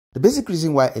The basic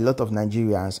reason why a lot of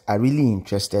Nigerians are really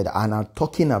interested and are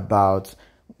talking about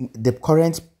the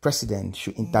current president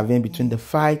should intervene between the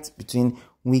fight between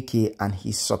Wike and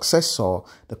his successor,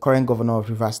 the current governor of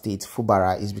Rivers State,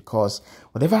 Fubara, is because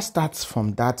whatever starts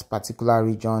from that particular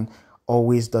region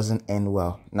always doesn't end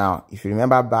well. Now, if you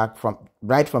remember back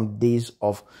right from days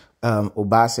of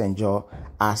Obasanjo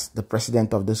as the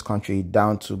president of this country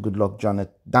down to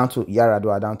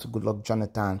Yaradua, down to Goodluck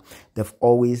Jonathan, they've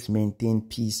always maintained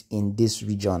peace in this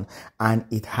region, and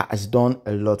it has done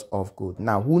a lot of good.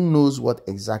 Now, who knows what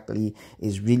exactly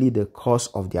is really the cause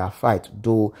of their fight,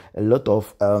 though a lot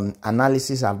of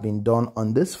analysis have been done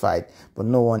on this fight, but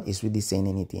no one is really saying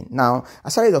anything. Now,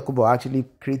 Asari Dokubo actually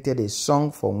created a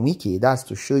song for Wike. That's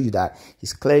to show you that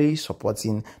he's clearly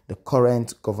supporting the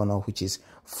current governor, which is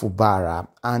Fubara.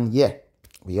 And yeah,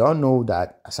 we all know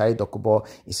that Asari Dokubo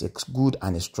is a good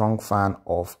and a strong fan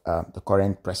of the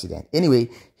current president. Anyway,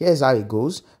 here's how it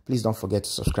goes. Please don't forget to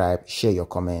subscribe, share your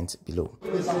comments below.